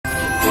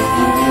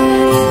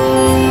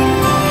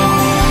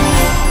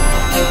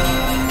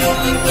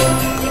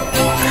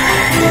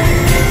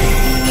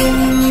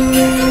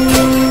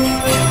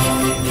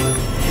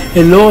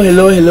Hello.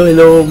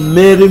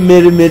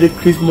 Merry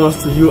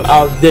Christmas to you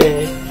out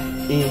there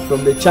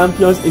from the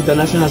Champions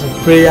International House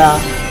of Prayer.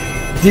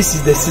 This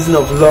is the season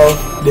of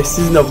love, the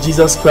season of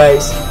Jesus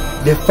Christ,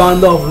 the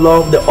founder of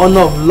love, the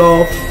owner of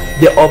love,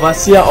 the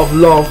overseer of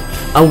love,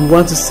 and we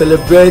want to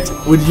celebrate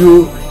with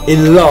you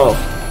in love.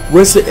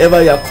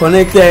 Wheresoever you are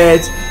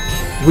connected,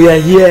 we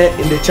are here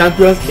in the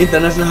Champions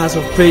International House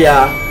of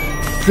Prayer,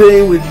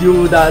 praying with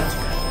you that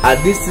at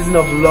this season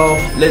of love,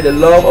 let the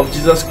love of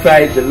Jesus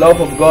Christ, the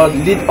love of God,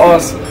 lead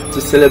us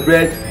to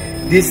celebrate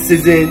this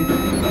season,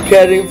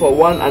 caring for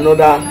one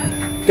another,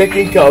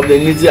 taking care of the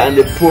needy and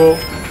the poor,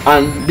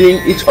 and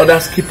being each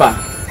other's keeper.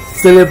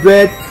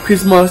 Celebrate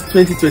Christmas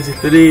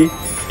 2023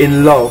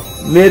 in love.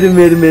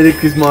 Merry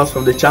Christmas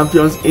from the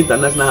Champions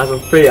International House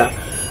of Prayer.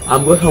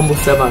 I'm God's humble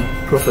servant,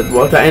 Prophet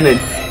Walter Enen,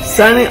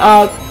 signing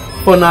out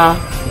for now,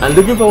 and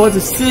looking forward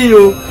to see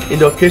you in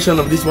the occasion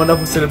of this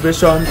wonderful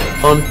celebration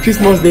on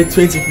Christmas Day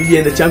 2050 here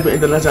in the Champion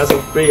International House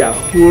of Prayer.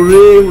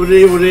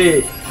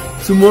 Hooray!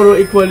 Tomorrow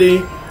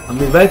equally, I'm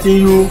inviting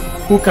you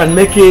who can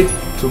make it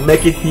to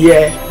make it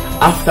here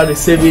after the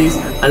service,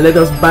 and let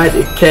us bite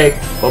a cake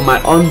for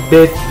my own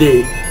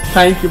birthday.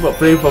 Thank you for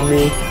praying for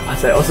me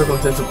as I also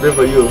continue to pray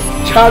for you.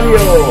 Cheerio!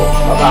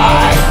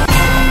 Bye-bye.